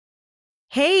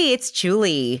Hey, it's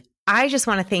Julie. I just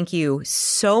want to thank you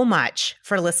so much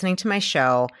for listening to my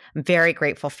show. I'm very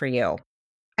grateful for you.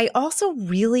 I also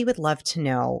really would love to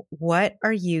know, what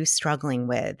are you struggling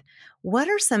with? What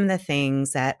are some of the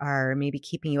things that are maybe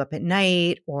keeping you up at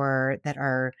night or that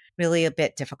are really a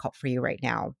bit difficult for you right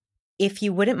now? If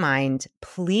you wouldn't mind,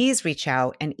 please reach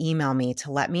out and email me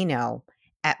to let me know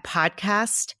at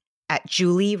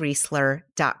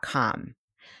podcast@julieriesler.com.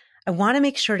 I want to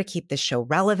make sure to keep this show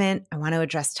relevant. I want to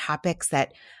address topics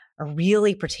that are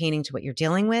really pertaining to what you're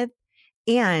dealing with.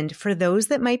 And for those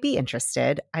that might be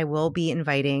interested, I will be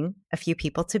inviting a few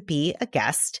people to be a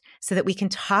guest so that we can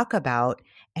talk about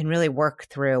and really work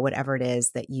through whatever it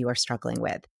is that you are struggling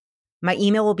with. My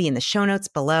email will be in the show notes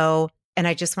below. And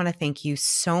I just want to thank you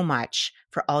so much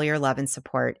for all your love and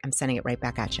support. I'm sending it right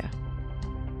back at you.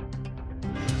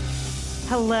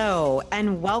 Hello,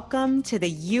 and welcome to the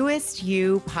Youest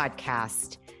You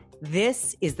podcast.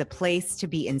 This is the place to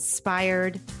be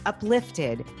inspired,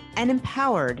 uplifted, and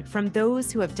empowered from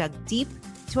those who have dug deep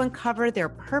to uncover their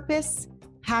purpose,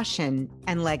 passion,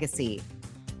 and legacy.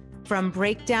 From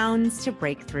breakdowns to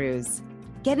breakthroughs,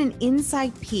 get an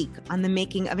inside peek on the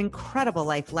making of incredible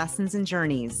life lessons and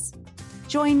journeys.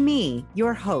 Join me,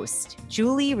 your host,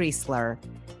 Julie Riesler,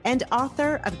 and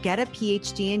author of Get a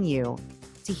PhD in You,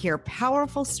 to hear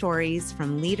powerful stories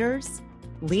from leaders,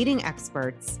 leading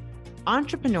experts,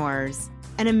 entrepreneurs,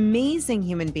 and amazing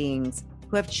human beings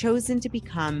who have chosen to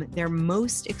become their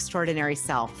most extraordinary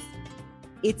self.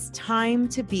 It's time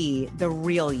to be the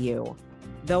real you,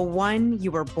 the one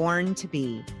you were born to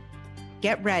be.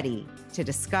 Get ready to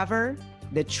discover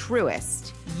the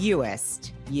truest,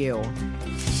 youest you.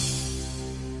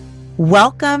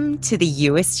 Welcome to the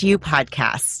Youest You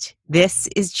podcast. This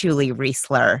is Julie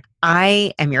Riesler.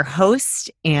 I am your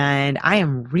host, and I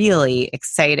am really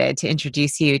excited to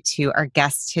introduce you to our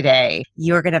guest today.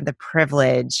 You're going to have the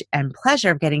privilege and pleasure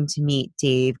of getting to meet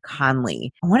Dave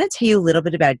Conley. I want to tell you a little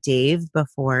bit about Dave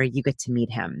before you get to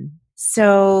meet him.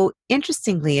 So,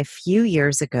 interestingly, a few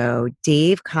years ago,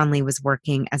 Dave Conley was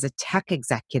working as a tech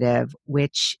executive,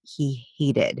 which he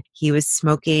hated. He was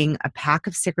smoking a pack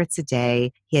of cigarettes a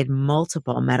day. He had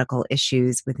multiple medical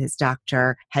issues with his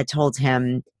doctor, had told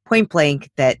him point blank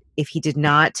that if he did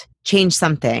not change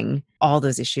something, all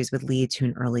those issues would lead to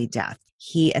an early death.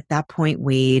 He, at that point,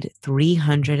 weighed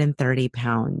 330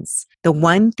 pounds. The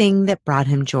one thing that brought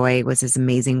him joy was his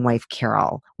amazing wife,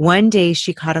 Carol. One day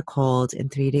she caught a cold,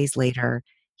 and 3 days later,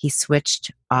 he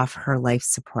switched off her life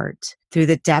support. Through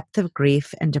the depth of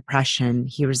grief and depression,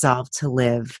 he resolved to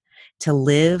live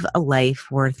a life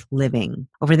worth living.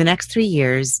 Over the next 3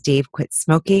 years, Dave quit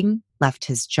smoking, left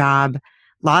his job,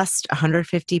 lost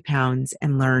 150 pounds,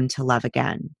 and learned to love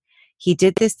again. He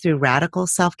did this through radical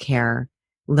self-care,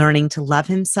 learning to love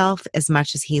himself as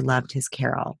much as he loved his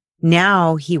Carol.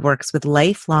 Now he works with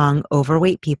lifelong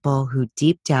overweight people who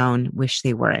deep down wish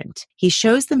they weren't. He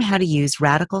shows them how to use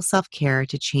radical self-care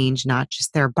to change not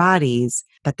just their bodies,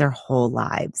 but their whole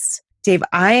lives. Dave,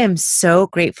 I am so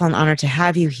grateful and honored to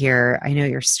have you here. I know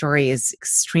your story is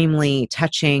extremely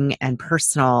touching and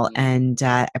personal, and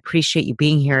I appreciate you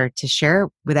being here to share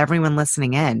with everyone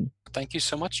listening in. Thank you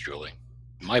so much, Julie.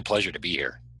 My pleasure to be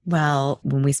here. Well,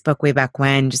 when we spoke way back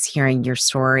when, just hearing your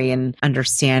story and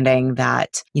understanding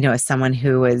that, as someone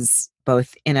who is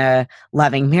both in a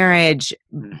loving marriage,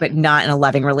 but not in a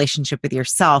loving relationship with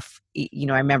yourself, I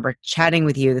remember chatting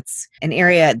with you. That's an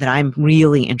area that I'm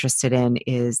really interested in,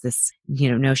 is this,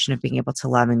 notion of being able to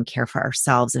love and care for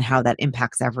ourselves and how that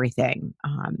impacts everything.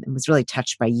 And was really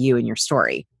touched by you and your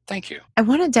story. Thank you. I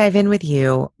want to dive in with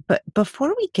you, but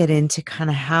before we get into kind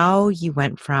of how you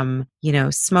went from,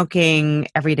 smoking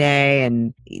every day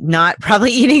and not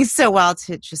probably eating so well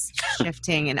to just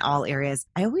shifting in all areas,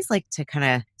 I always like to kind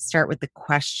of start with the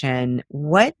question,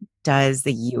 what does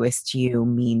the youest you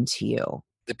mean to you?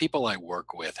 The people I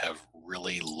work with have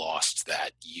really lost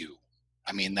that you.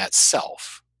 That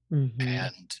self. Mm-hmm.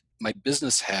 And my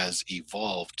business has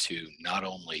evolved to not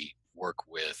only work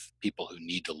with people who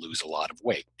need to lose a lot of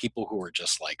weight, people who are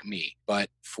just like me, but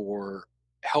for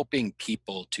helping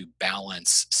people to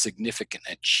balance significant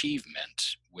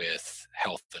achievement with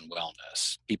health and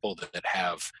wellness, people that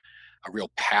have a real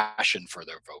passion for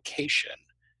their vocation,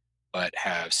 but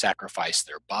have sacrificed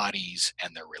their bodies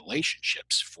and their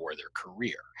relationships for their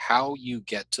career. How you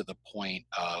get to the point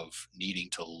of needing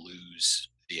to lose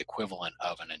the equivalent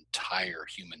of an entire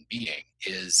human being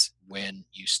is when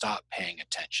you stop paying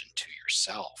attention to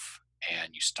yourself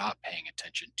and you stop paying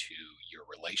attention to your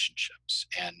relationships,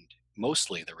 and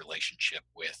mostly the relationship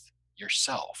with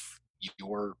yourself.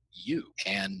 you're you.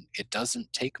 And it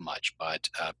doesn't take much but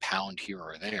a pound here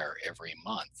or there every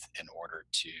month in order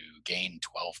to gain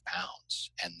 12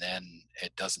 pounds. And then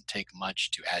it doesn't take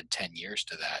much to add 10 years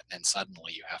to that. And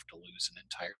suddenly you have to lose an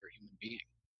entire human being.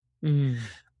 Mm.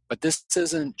 But this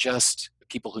isn't just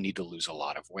people who need to lose a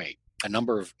lot of weight. A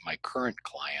number of my current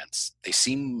clients, they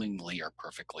seemingly are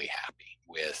perfectly happy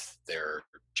with their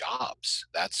jobs.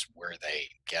 That's where they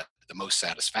get the most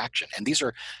satisfaction. And these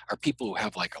are people who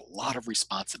have like a lot of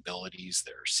responsibilities.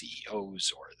 They're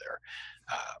CEOs, or they're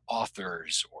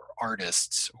authors, or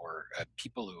artists, or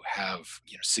people who have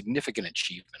significant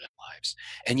achievement in lives.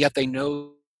 And yet they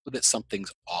know that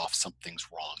something's off, something's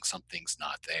wrong, something's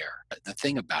not there. The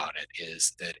thing about it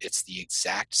is that it's the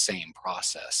exact same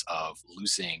process of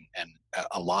losing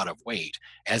a lot of weight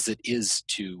as it is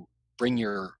to bring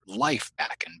your life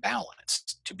back in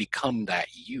balance, to become that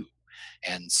you.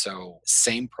 And so,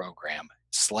 same program,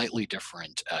 slightly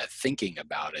different thinking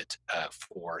about it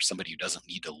for somebody who doesn't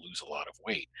need to lose a lot of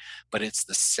weight. But it's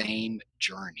the same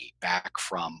journey back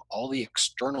from all the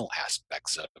external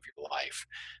aspects of your life,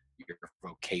 your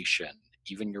vocation,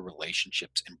 even your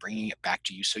relationships, and bringing it back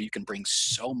to you so you can bring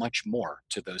so much more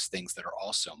to those things that are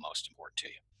also most important to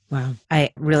you. Wow.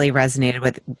 I really resonated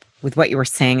with what you were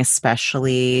saying,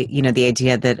 especially, the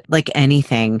idea that like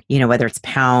anything, whether it's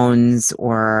pounds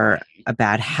or a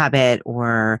bad habit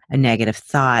or a negative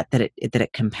thought, that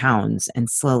it compounds, and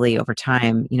slowly over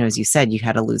time, as you said, you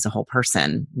had to lose a whole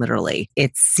person, literally.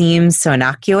 It seems so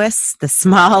innocuous, the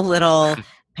small little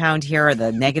pound here or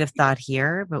the negative thought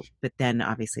here, but then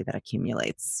obviously that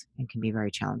accumulates and can be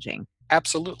very challenging.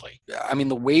 Absolutely. I mean,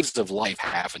 the waves of life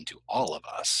happen to all of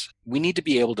us. We need to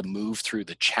be able to move through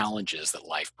the challenges that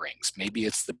life brings. Maybe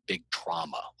it's the big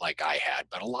trauma like I had,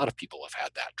 but a lot of people have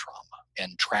had that trauma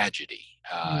and tragedy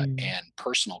Mm. and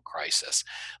personal crisis.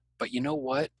 But you know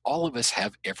what? All of us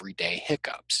have everyday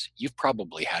hiccups. You've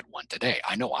probably had one today.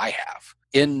 I know I have.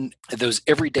 In those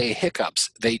everyday hiccups,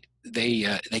 they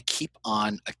keep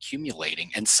on accumulating,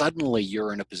 and suddenly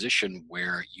you're in a position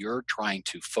where you're trying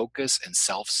to focus and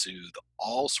self-soothe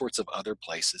all sorts of other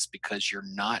places because you're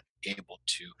not able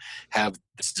to have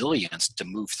resilience to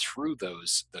move through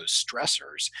those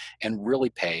stressors and really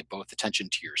pay both attention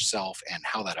to yourself and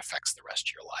how that affects the rest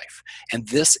of your life. And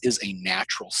this is a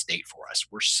natural state for us.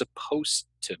 We're supposed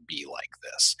to be like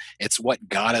this. It's what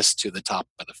got us to the top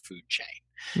of the food chain.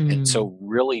 And Mm. so,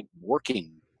 really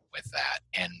working with that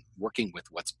and working with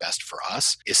what's best for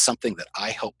us is something that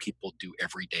I help people do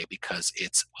every day because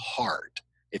it's hard.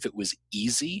 If it was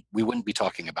easy, we wouldn't be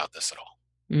talking about this at all.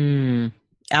 Mm,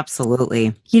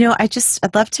 absolutely.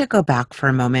 I'd love to go back for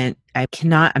a moment. I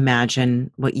cannot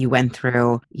imagine what you went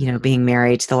through, being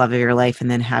married to the love of your life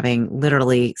and then having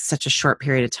literally such a short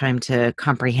period of time to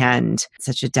comprehend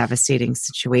such a devastating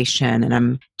situation. And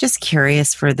I'm just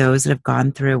curious, for those that have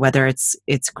gone through, whether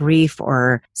it's grief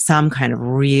or some kind of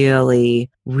really,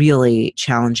 really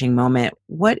challenging moment,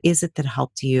 what is it that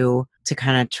helped you to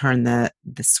kind of turn the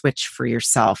switch for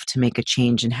yourself to make a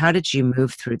change? And how did you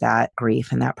move through that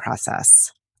grief and that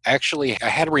process? Actually, I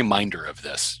had a reminder of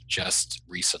this just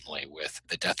recently with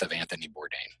the death of Anthony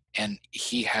Bourdain. And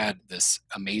he had this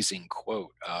amazing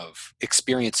quote of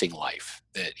experiencing life,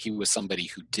 that he was somebody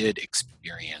who did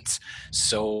experience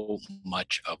so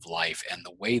much of life. And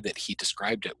the way that he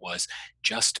described it was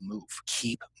just move,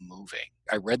 keep moving.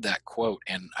 I read that quote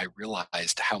and I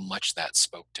realized how much that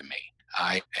spoke to me.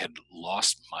 I had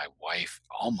lost my wife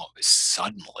almost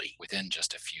suddenly within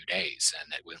just a few days.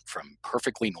 And it went from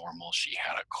perfectly normal, she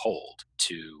had a cold,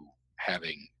 to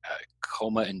having a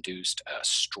coma induced a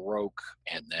stroke,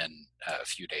 and then a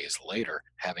few days later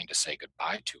having to say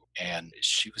goodbye to her. And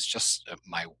she was just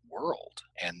my world.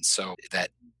 And so that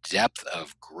depth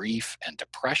of grief and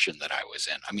depression that I was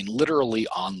in, I mean, literally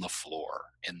on the floor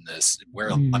in this,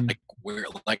 Mm. where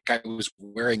like I was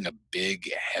wearing a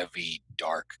big heavy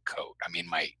dark coat. I mean,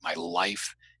 my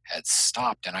life had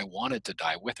stopped and I wanted to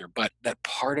die with her, but that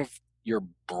part of your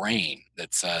brain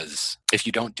that says if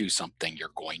you don't do something you're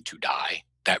going to die,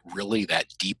 that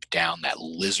deep down, that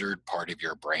lizard part of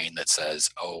your brain that says,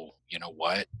 oh, you know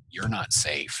what, you're not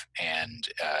safe, and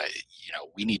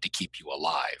we need to keep you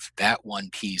alive, that one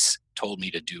piece told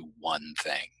me to do one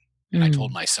thing. And I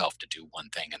told Mm. myself to do one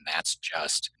thing, and that's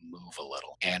just move a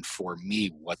little. And for me,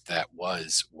 what that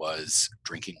was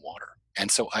drinking water. And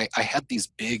so I had these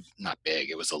big, not big,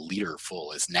 it was a liter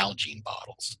full, as Nalgene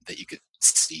bottles that you could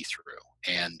see through.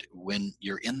 And when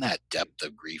you're in that depth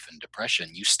of grief and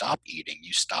depression, you stop eating,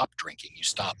 you stop drinking, you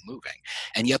stop moving.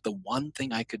 And yet the one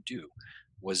thing I could do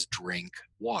was drink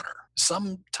water.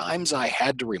 Sometimes I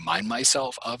had to remind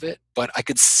myself of it, but I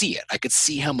could see it. I could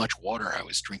see how much water I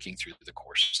was drinking through the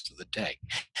course of the day.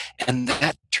 And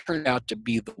that turned out to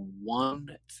be the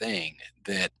one thing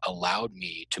that allowed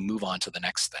me to move on to the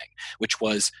next thing, which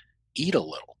was eat a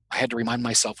little. I had to remind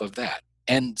myself of that.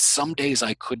 And some days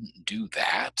I couldn't do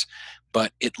that,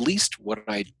 but at least what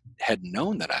I had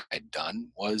known that I had done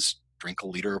was drink a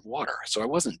liter of water. So I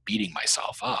wasn't beating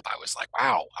myself up. I was like,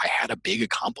 wow, I had a big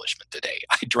accomplishment today.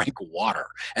 I drank water.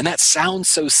 And that sounds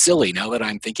so silly now that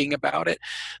I'm thinking about it,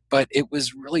 but it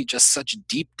was really just such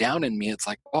deep down in me. It's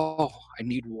like, oh, I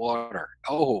need water.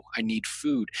 Oh, I need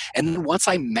food. And then once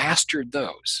I mastered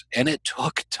those, and it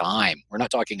took time, we're not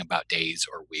talking about days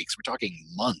or weeks, we're talking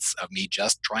months of me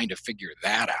just trying to figure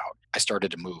that out. I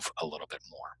started to move a little bit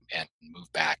more and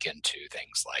move back into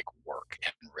things like work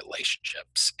and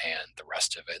relationships and the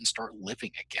rest of it and start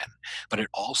living again. But it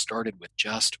all started with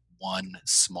just one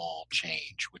small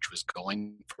change, which was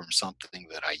going from something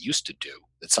that I used to do,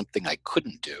 that's something I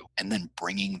couldn't do, and then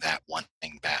bringing that one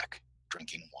thing back,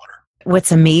 drinking water.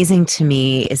 What's amazing to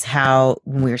me is how,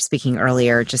 when we were speaking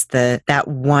earlier, just that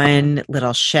one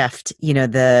little shift, we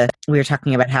were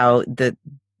talking about how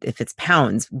if it's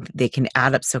pounds, they can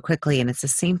add up so quickly. And it's the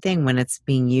same thing when it's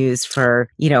being used for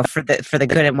the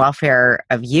good and welfare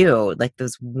of you. Like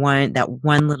that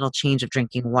one little change of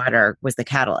drinking water was the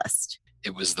catalyst.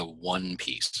 It was the one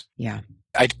piece. Yeah.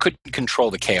 I couldn't control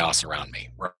the chaos around me,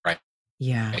 right?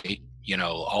 Yeah. Right?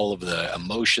 All of the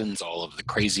emotions, all of the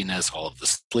craziness, all of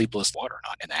the sleepless water.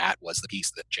 And that was the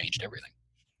piece that changed everything.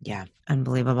 Yeah,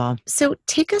 unbelievable. So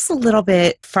take us a little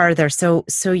bit farther. So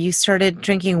you started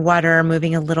drinking water,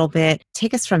 moving a little bit.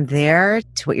 Take us from there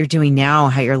to what you're doing now,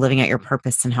 how you're living out your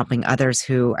purpose and helping others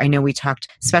who, I know we talked,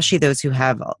 especially those who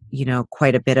have,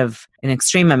 quite a bit of an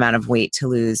extreme amount of weight to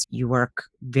lose. You work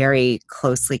very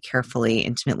closely, carefully,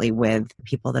 intimately with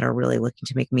people that are really looking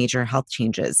to make major health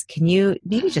changes. Can you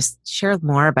maybe just share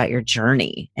more about your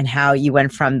journey and how you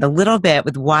went from the little bit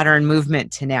with water and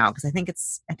movement to now? Because I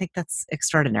think that's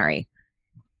extraordinary.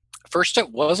 First, it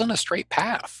wasn't a straight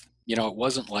path. It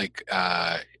wasn't like,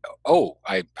 I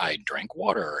drank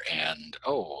water and,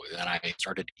 then I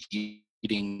started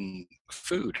eating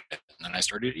food and then I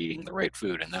started eating the right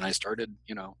food and then I started,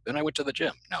 then I went to the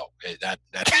gym. No, that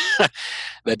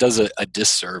that does a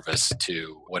disservice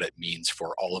to what it means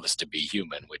for all of us to be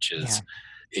human, which is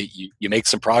you make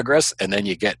some progress and then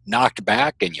you get knocked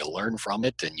back and you learn from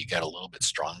it and you get a little bit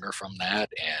stronger from that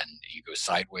and you go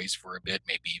sideways for a bit,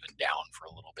 maybe even down for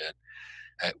a little bit.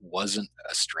 It wasn't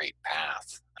a straight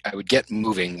path. I would get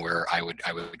moving where I would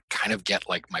kind of get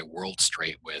like my world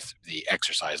straight with the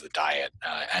exercise, the diet,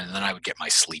 and then I would get my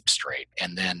sleep straight,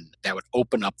 and then that would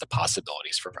open up the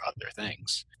possibilities for other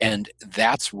things. And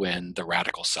that's when the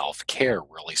radical self-care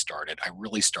really started. I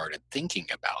really started thinking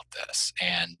about this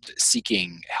and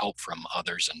seeking help from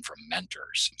others and from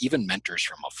mentors, even mentors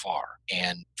from afar,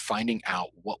 and finding out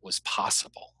what was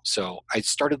possible. So I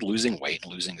started losing weight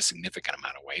and losing a significant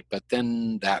amount of weight, but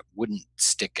then that wouldn't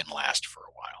stick and last for a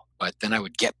while. But then I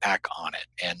would get back on it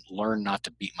and learn not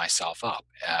to beat myself up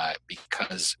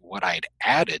because what I'd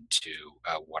added to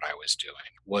what I was doing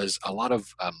was a lot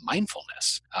of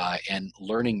mindfulness and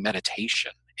learning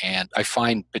meditation. And I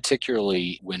find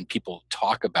particularly when people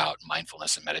talk about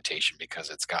mindfulness and meditation, because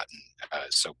it's gotten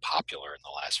so popular in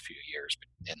the last few years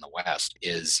in the West,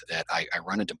 is that I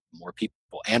run into more people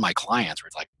and my clients where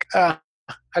it's like,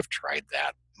 I've tried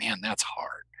that. Man, that's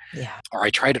hard. Yeah. Or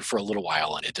I tried it for a little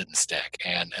while and it didn't stick.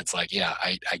 And it's like, yeah,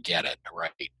 I get it.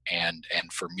 Right. And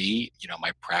for me,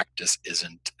 my practice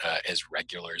isn't as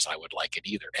regular as I would like it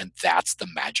either. And that's the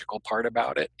magical part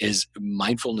about it is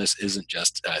mindfulness isn't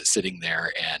just sitting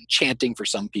there and chanting for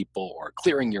some people or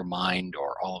clearing your mind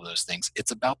or all of those things.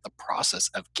 It's about the process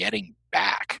of getting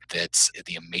back. That's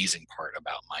the amazing part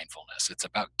about mindfulness. It's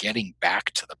about getting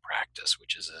back to the practice,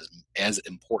 which is as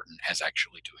important as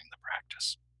actually doing the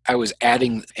practice. I was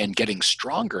adding and getting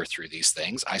stronger through these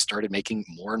things. I started making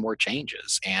more and more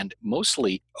changes and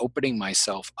mostly opening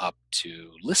myself up to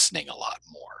listening a lot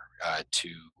more to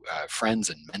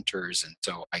friends and mentors. And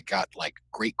so I got like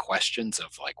great questions of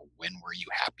like, when were you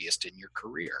happiest in your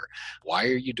career? Why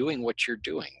are you doing what you're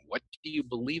doing? What do you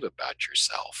believe about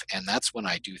yourself? And that's when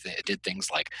I did things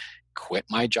like quit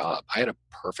my job. I had a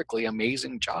perfectly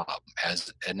amazing job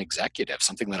as an executive,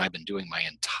 something that I've been doing my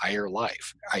entire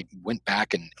life. I went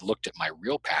back and looked at my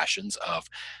real passions of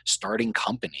starting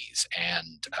companies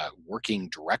and working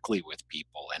directly with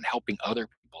people and helping other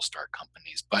people start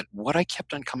companies. But what I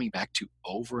kept on coming back to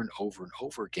over and over and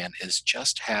over again is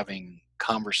just having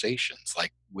conversations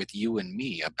like with you and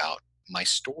me about my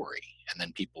story And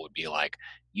then people would be like,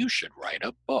 you should write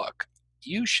a book.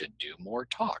 You should do more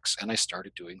talks. And I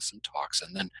started doing some talks.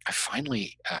 And then I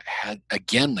finally had,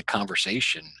 again, the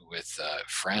conversation with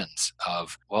friends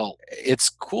of, well, it's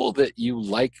cool that you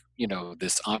like,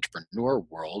 this entrepreneur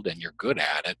world and you're good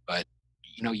at it, but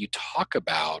you talk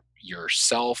about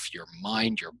yourself, your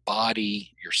mind, your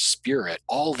body, your spirit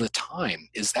all the time.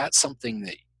 Is that something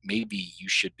that maybe you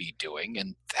should be doing?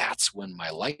 And that's when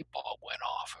my light bulb went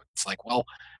off. It's like, well,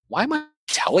 why am I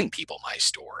telling people my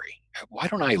story? Why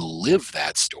don't I live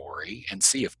that story and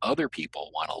see if other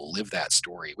people want to live that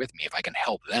story with me, if I can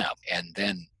help them, and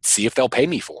then see if they'll pay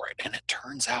me for it? And it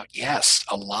turns out, yes,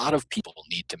 a lot of people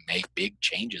need to make big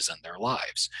changes in their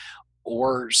lives,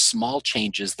 or small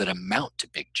changes that amount to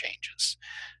big changes.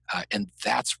 And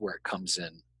that's where it comes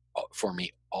in for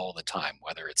me all the time,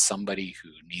 whether it's somebody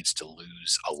who needs to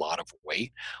lose a lot of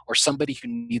weight or somebody who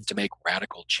needs to make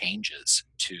radical changes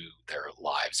to their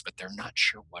lives, but they're not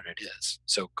sure what it is.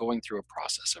 So going through a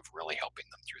process of really helping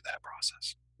them through that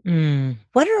process.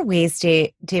 What are ways,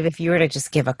 Dave, if you were to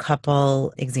just give a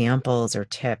couple examples or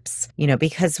tips,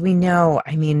 because we know,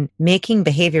 I mean, making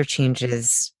behavior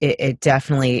changes, it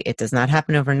definitely, it does not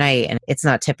happen overnight, and it's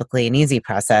not typically an easy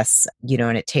process,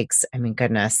 and it takes, I mean,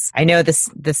 goodness, I know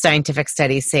the scientific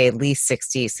studies say at least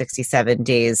 60, 67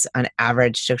 days on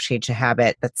average to change a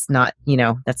habit. That's not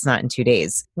in 2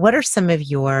 days. What are some of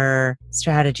your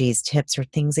strategies, tips, or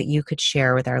things that you could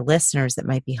share with our listeners that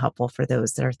might be helpful for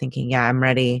those that are thinking, yeah, I'm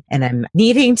ready and I'm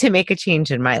needing to make a change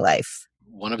in my life?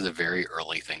 One of the very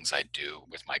early things I do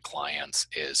with my clients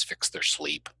is fix their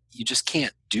sleep. You just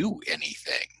can't do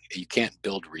anything. You can't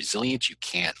build resilience. You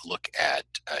can't look at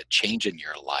change in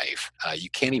your life. You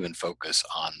can't even focus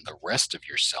on the rest of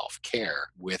your self-care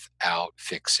without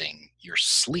fixing your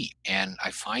sleep. And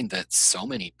I find that so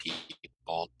many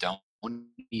people don't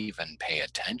even pay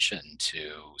attention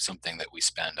to something that we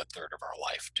spend a third of our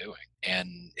life doing.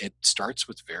 And it starts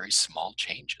with very small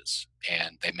changes,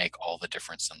 and they make all the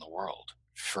difference in the world.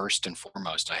 First and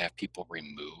foremost, I have people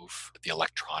remove the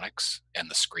electronics and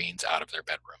the screens out of their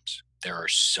bedrooms. There are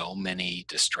so many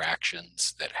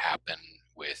distractions that happen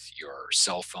with your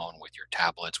cell phone, with your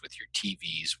tablets, with your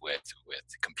TVs, with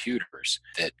computers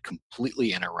that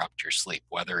completely interrupt your sleep,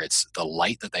 whether it's the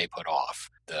light that they put off.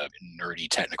 The nerdy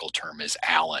technical term is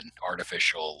ALAN,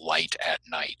 artificial light at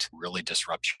night, really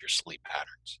disrupts your sleep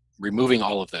patterns. Removing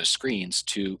all of those screens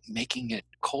to making it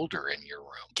colder in your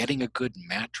room, getting a good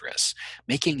mattress,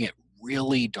 making it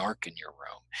really dark in your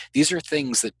room. These are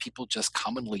things that people just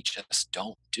commonly just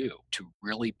don't do to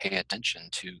really pay attention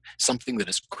to something that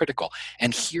is critical.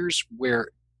 And here's where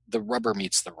the rubber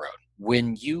meets the road.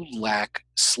 When you lack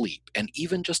sleep, and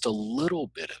even just a little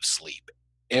bit of sleep,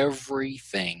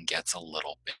 everything gets a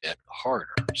little bit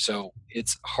harder. So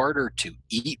it's harder to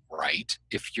eat right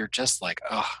if you're just like,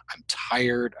 oh, I'm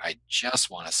tired. I just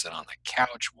want to sit on the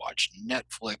couch, watch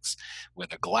Netflix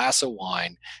with a glass of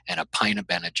wine and a pint of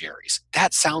Ben and Jerry's.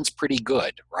 That sounds pretty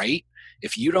good, right?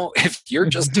 If you're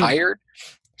just tired,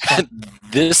 Sure.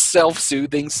 this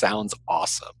self-soothing sounds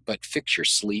awesome, but fix your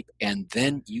sleep and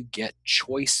then you get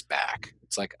choice back.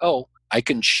 It's like, oh, I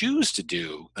can choose to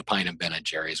do the pint of Ben and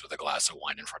Jerry's with a glass of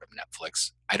wine in front of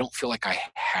Netflix. I don't feel like I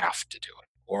have to do it.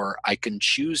 Or I can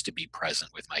choose to be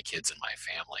present with my kids and my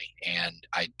family. And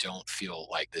I don't feel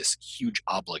like this huge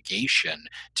obligation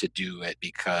to do it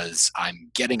because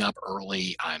I'm getting up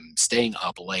early, I'm staying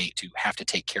up late to have to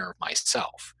take care of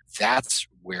myself. That's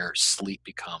where sleep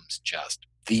becomes just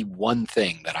the one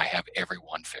thing that I have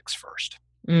everyone fix first.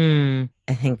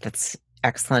 I think that's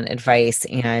excellent advice.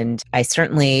 And I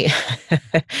certainly,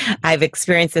 I've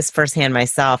experienced this firsthand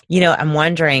myself. I'm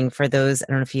wondering for those, I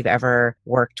don't know if you've ever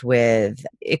worked with,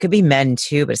 it could be men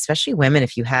too, but especially women,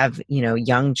 if you have,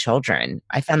 young children.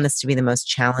 I found this to be the most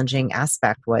challenging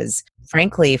aspect was,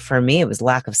 frankly, for me, it was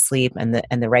lack of sleep and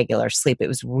the regular sleep. It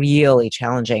was really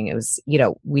challenging. It was,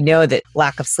 we know that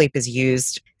lack of sleep is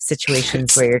used situations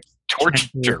It's where you're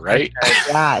torture, right?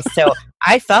 yeah. So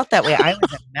I felt that way. I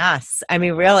was a mess. I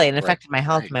mean, really, and it Right, affected my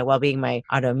health, right. my well-being, my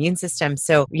autoimmune system.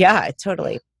 So yeah, it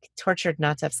totally tortured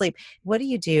not to have sleep. What do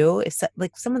you do if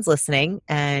like someone's listening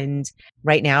and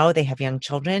right now they have young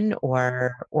children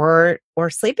or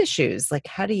sleep issues? Like,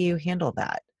 how do you handle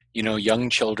that? Young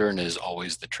children is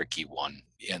always the tricky one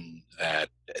in that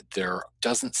there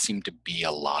doesn't seem to be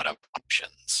a lot of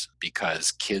options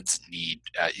because kids need,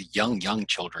 young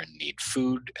children need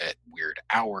food at weird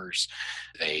hours.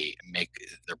 They make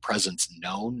their presence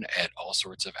known at all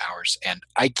sorts of hours. And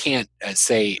I can't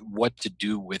say what to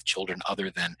do with children other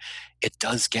than it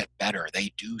does get better.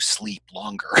 They do sleep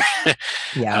longer.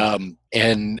 Yeah.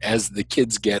 And as the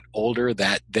kids get older,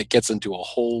 that gets into a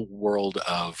whole world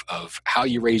of how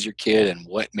you raise your kid and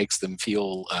what makes them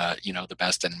feel the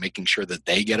best, and making sure that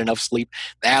they get enough sleep.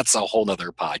 That's a whole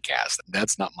nother podcast.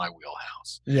 That's not my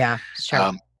wheelhouse. Yeah,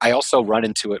 sure. I also run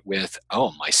into it with,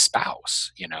 oh, my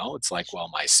spouse. It's like, well,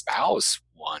 my spouse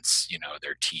wants,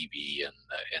 their TV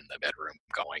in the bedroom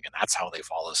going, and that's how they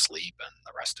fall asleep and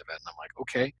the rest of it. And I'm like,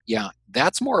 okay, yeah,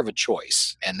 that's more of a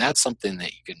choice, and that's something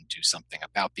that you can do something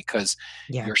about, because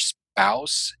Yeah. your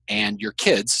spouse and your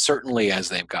kids, certainly as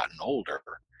they've gotten older,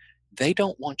 they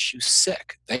don't want you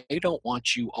sick. They don't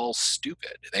want you all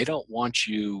stupid. They don't want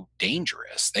you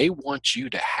dangerous. They want you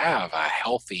to have a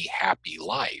healthy, happy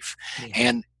life. Yeah.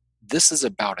 And this is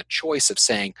about a choice of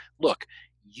saying, look,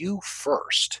 you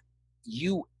first,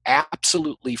 you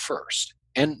absolutely first.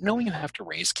 And knowing you have to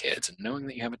raise kids and knowing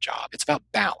that you have a job, it's about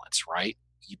balance, right?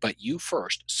 But you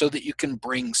first, so that you can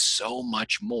bring so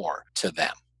much more to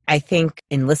them. I think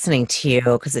in listening to you,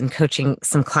 because in coaching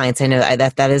some clients, I know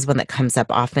that is one that comes up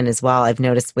often as well. I've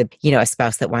noticed with, a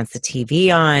spouse that wants the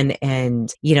TV on,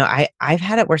 and, I've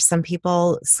had it where some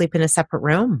people sleep in a separate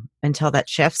room until that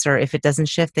shifts, or if it doesn't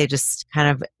shift, they just kind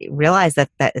of realize that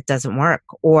it doesn't work.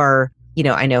 Or,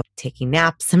 I know taking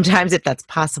naps sometimes, if that's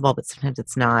possible, but sometimes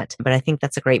it's not. But I think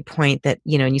that's a great point that,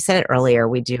 and you said it earlier,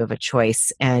 we do have a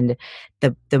choice. And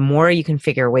the more you can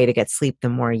figure a way to get sleep, the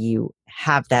more you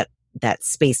have that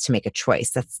space to make a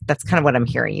choice. That's kind of what I'm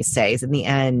hearing you say, is in the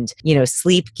end,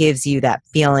 sleep gives you that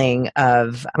feeling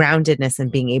of groundedness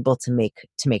and being able to make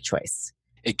choice.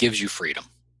 It gives you freedom.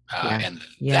 Yeah. And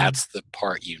Yeah. that's the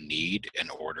part you need in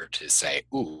order to say,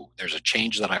 ooh, there's a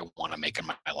change that I want to make in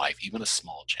my life, even a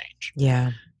small change.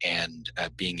 Yeah. And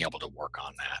being able to work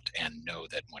on that and know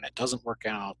that when it doesn't work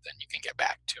out, then you can get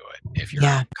back to it. If you're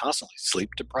Yeah. constantly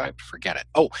sleep deprived, forget it.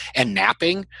 Oh, and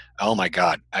napping. Oh my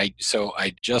God. I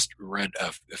just read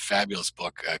a fabulous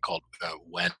book called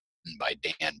When by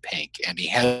Dan Pink, and he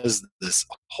has this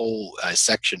whole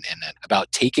section in it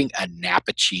about taking a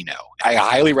nappuccino. I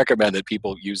highly recommend that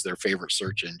people use their favorite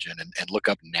search engine and look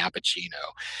up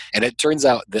nappuccino. And it turns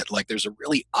out that like there's a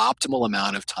really optimal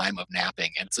amount of time of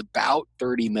napping, and it's about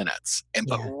 30 minutes.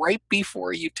 But Yeah. right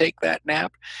before you take that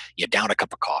nap, you down a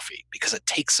cup of coffee, because it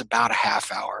takes about a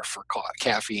half hour for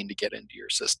caffeine to get into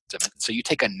your system. And so you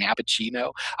take a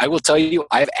nappuccino. I will tell you,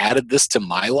 I've added this to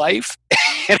my life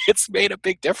and it's made a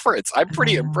big difference. I'm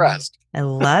pretty impressed. I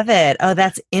love it. Oh,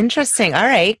 that's interesting. All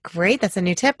right, great. That's a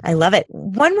new tip. I love it.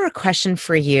 One more question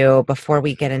for you before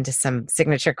we get into some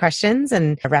signature questions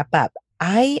and wrap up.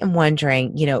 I am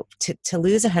wondering, to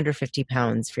lose 150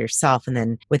 pounds for yourself and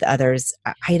then with others,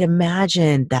 I'd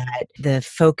imagine that the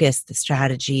focus, the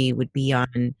strategy would be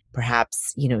on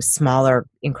perhaps, smaller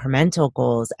incremental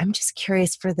goals. I'm just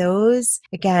curious for those,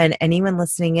 again, anyone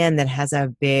listening in that has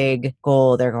a big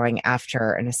goal they're going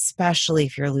after, and especially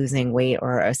if you're losing weight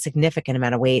or a significant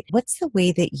amount of weight, what's the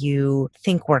way that you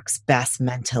think works best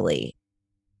mentally?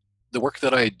 The work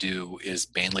that I do is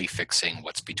mainly fixing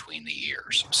what's between the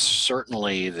ears.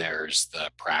 Certainly, there's the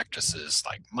practices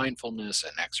like mindfulness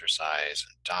and exercise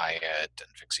and diet and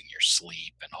fixing your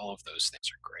sleep, and all of those things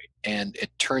are great. And it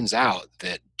turns out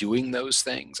that doing those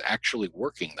things, actually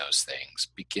working those things,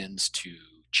 begins to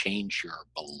change your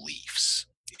beliefs.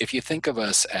 If you think of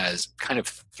us as kind of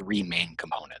three main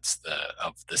components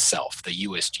of the self, the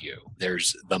you,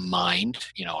 there's the mind,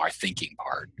 our thinking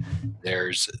part.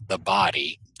 There's the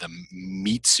body, the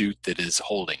meat suit that is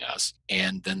holding us.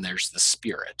 And then there's the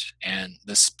spirit. And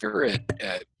the spirit,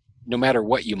 no matter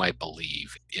what you might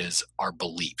believe, is our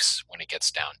beliefs when it gets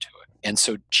down to it. And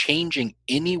so changing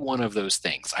any one of those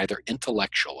things, either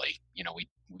intellectually,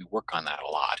 we work on that a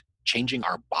lot. Changing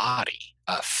our body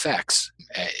affects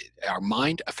our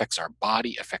mind, affects our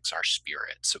body, affects our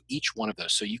spirit. So each one of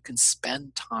those, so you can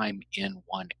spend time in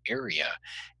one area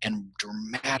and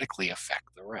dramatically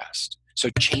affect the rest. So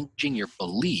changing your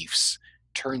beliefs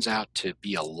turns out to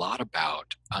be a lot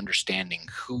about understanding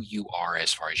who you are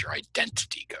as far as your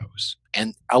identity goes.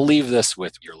 And I'll leave this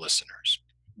with your listeners.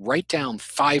 Write down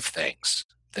 5 things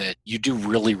that you do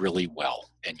really, really well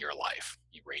in your life.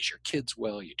 You raise your kids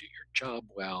well, you do your job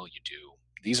well,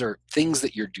 these are things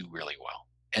that you do really well.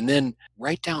 And then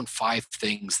write down 5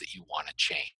 things that you want to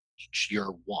change,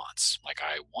 your wants. Like,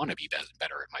 I want to be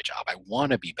better at my job. I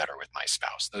want to be better with my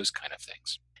spouse, those kind of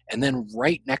things. And then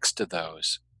right next to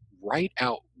those, write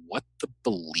out what the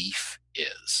belief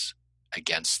is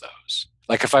against those.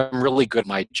 Like, if I'm really good at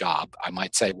my job, I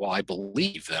might say, well, I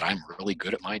believe that I'm really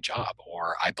good at my job,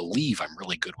 or I believe I'm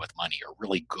really good with money, or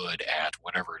really good at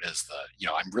whatever it is,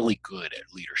 I'm really good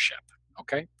at leadership.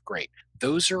 Okay, great.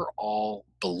 Those are all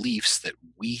beliefs that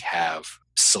we have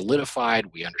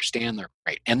solidified, we understand they're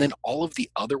right. And then all of the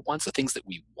other ones, the things that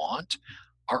we want,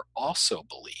 are also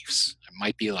beliefs. It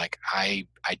might be like, I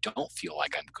don't feel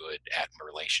like I'm good at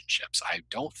relationships. I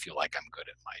don't feel like I'm good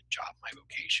at my job, my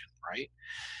vocation, right?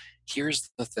 Here's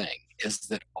the thing, is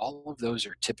that all of those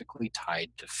are typically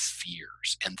tied to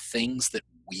fears and things that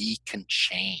we can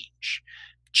change.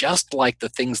 Just like the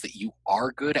things that you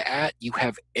are good at, you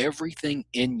have everything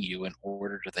in you in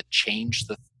order to change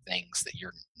the things that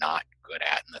you're not good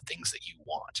at and the things that you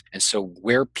want. And so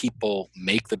where people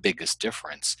make the biggest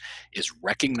difference is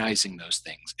recognizing those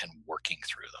things and working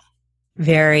through them.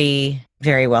 Very,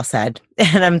 very well said.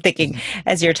 And I'm thinking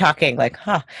as you're talking, like,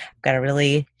 I've got to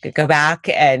really go back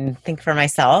and think for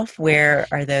myself, where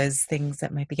are those things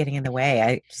that might be getting in the way?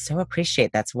 I so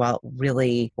appreciate that's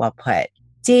really well put.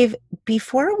 Dave,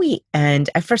 before we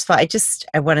end, first of all,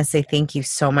 I want to say thank you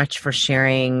so much for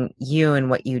sharing you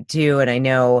and what you do. And I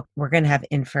know we're going to have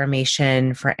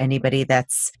information for anybody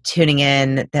that's tuning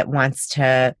in that wants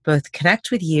to both connect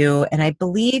with you. And I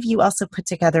believe you also put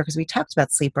together, because we talked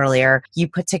about sleep earlier, you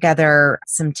put together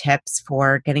some tips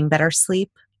for getting better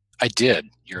sleep. I did.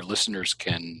 Your listeners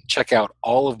can check out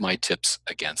all of my tips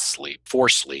for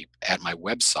sleep at my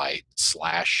website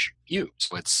 /you.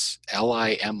 So it's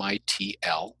limitl.es/you.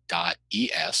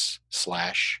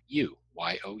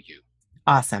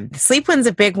 Awesome. The sleep one's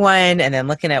a big one. And then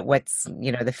looking at what's,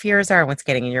 the fears are and what's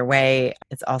getting in your way.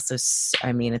 It's also, it's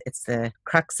the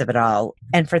crux of it all.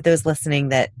 And for those listening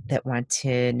that want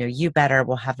to know you better,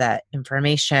 we'll have that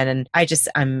information. And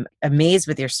I'm amazed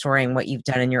with your story and what you've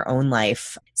done in your own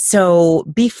life. So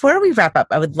before we wrap up,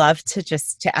 I would love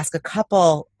to ask a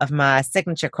couple of my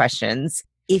signature questions.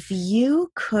 If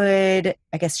you could,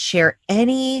 I guess, share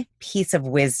any piece of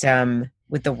wisdom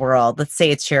with the world, let's say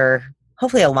it's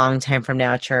hopefully a long time from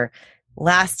now, it's your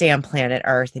last day on planet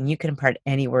Earth, and you can impart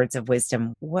any words of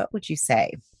wisdom, what would you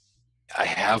say? I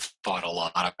have thought a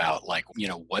lot about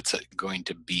what's it going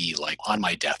to be like on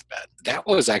my deathbed. That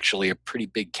was actually a pretty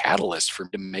big catalyst for me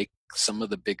to make some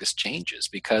of the biggest changes,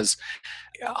 because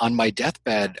on my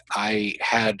deathbed, I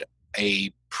had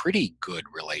a pretty good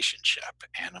relationship.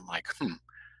 And I'm like,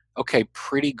 okay,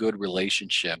 pretty good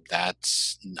relationship. I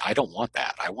don't want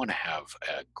that. I want to have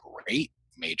a great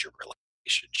major relationship.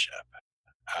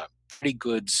 Pretty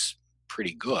good's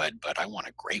pretty good, but I want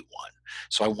a great one.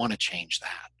 So I want to change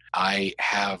that. I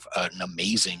have an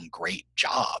amazing, great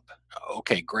job.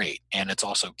 Okay, great. And it's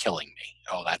also killing me.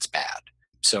 Oh, that's bad.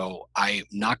 So I'm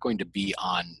not going to be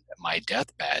on my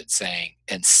deathbed saying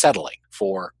and settling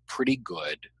for pretty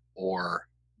good or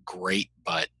great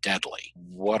but deadly.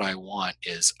 What I want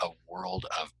is a world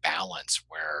of balance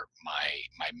where my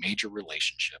major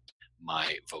relationship,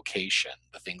 my vocation,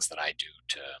 the things that I do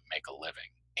to make a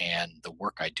living, and the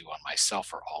work I do on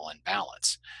myself are all in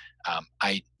balance. I'm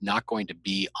not going to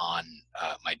be on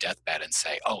my deathbed and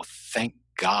say, oh, thank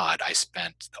God I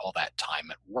spent all that time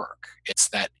at work. It's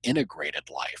that integrated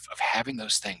life of having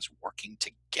those things working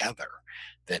together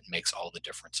that makes all the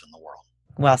difference in the world.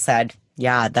 Well said.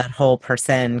 Yeah, that whole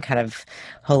person kind of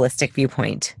holistic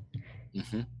viewpoint.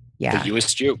 Mm-hmm. Yeah. The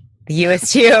U.S. Jew. The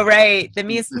USU, right. The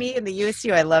me is me and the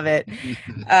USU. I love it.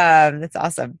 That's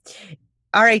awesome.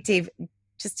 All right, Dave,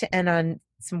 just to end on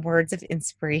some words of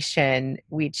inspiration.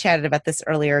 We chatted about this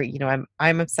earlier.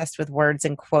 I'm obsessed with words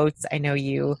and quotes. I know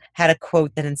you had a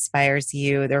quote that inspires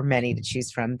you. There are many to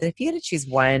choose from. But if you had to choose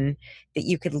one that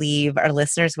you could leave our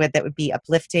listeners with that would be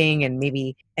uplifting and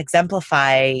maybe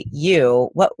exemplify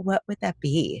you, what would that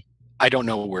be? I don't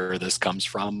know where this comes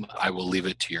from. I will leave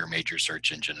it to your major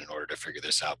search engine in order to figure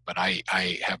this out. But I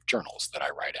have journals that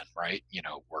I write in, right?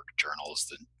 Work journals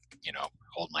that,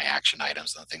 hold my action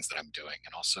items and the things that I'm doing,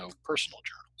 and also personal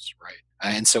journals, right?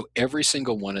 And so every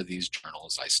single one of these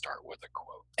journals, I start with a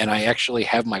quote. And I actually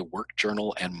have my work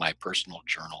journal and my personal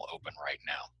journal open right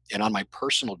now. And on my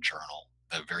personal journal,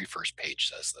 the very first page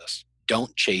says this: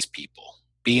 don't chase people,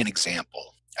 be an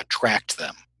example, attract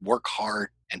them, work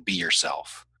hard, and be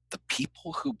yourself. The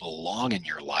people who belong in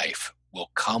your life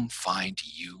will come find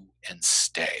you and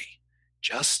stay.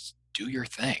 Just do your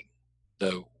thing.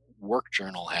 The work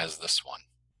journal has this one,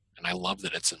 and I love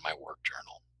that it's in my work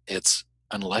journal. It's,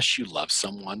 unless you love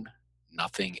someone,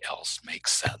 nothing else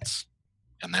makes sense.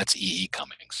 And that's E.E.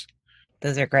 Cummings.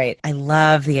 Those are great. I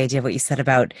love the idea of what you said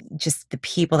about just the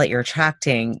people that you're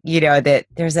attracting, that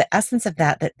there's an essence of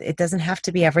that it doesn't have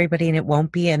to be everybody and it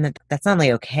won't be. And that's not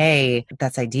only okay,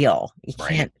 that's ideal. You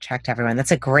can't attract everyone. That's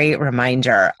a great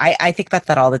reminder. I think about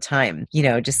that all the time,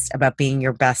 just about being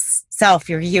your best self,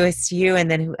 your USU, and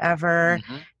then whoever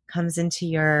comes into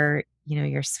your,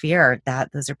 your sphere,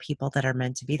 that those are people that are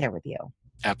meant to be there with you.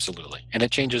 Absolutely. And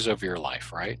it changes over your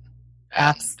life, right?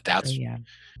 And Absolutely. Yeah.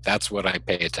 that's what I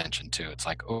pay attention to. It's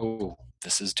like, oh,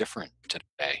 this is different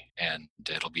today and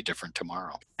it'll be different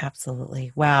tomorrow.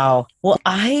 Absolutely. Wow. Well,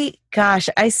 I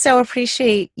so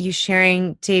appreciate you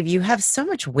sharing, Dave. You have so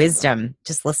much wisdom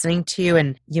just listening to you,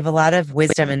 and you have a lot of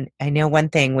wisdom. And I know one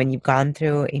thing, when you've gone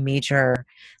through a major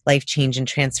life change and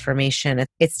transformation,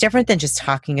 it's different than just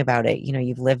talking about it. You know,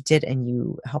 you've lived it and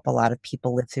you help a lot of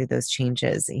people live through those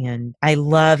changes. And I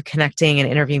love connecting and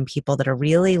interviewing people that are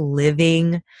really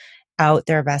living out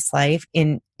their best life,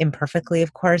 imperfectly,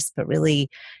 of course, but really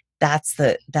that's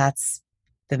the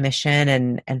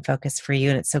mission and focus for you.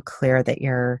 And it's so clear that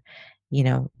you're,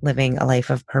 living a life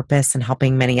of purpose and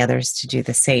helping many others to do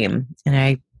the same. And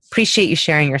I appreciate you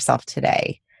sharing yourself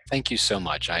today. Thank you so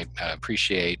much. I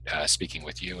appreciate speaking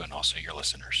with you and also your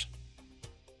listeners.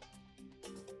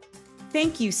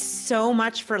 Thank you so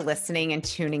much for listening and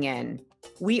tuning in.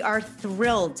 We are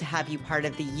thrilled to have you part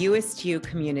of the USU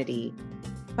community.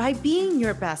 By being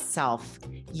your best self,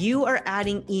 you are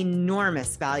adding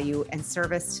enormous value and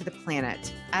service to the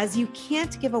planet, as you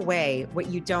can't give away what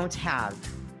you don't have.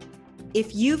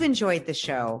 If you've enjoyed the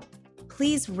show,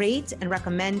 please rate and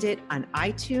recommend it on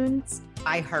iTunes,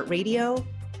 iHeartRadio,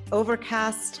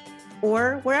 Overcast,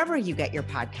 or wherever you get your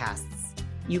podcasts.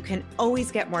 You can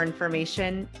always get more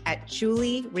information at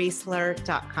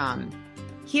julieriesler.com.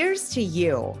 Here's to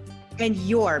you and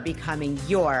you're becoming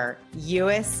your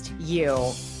youest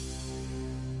you.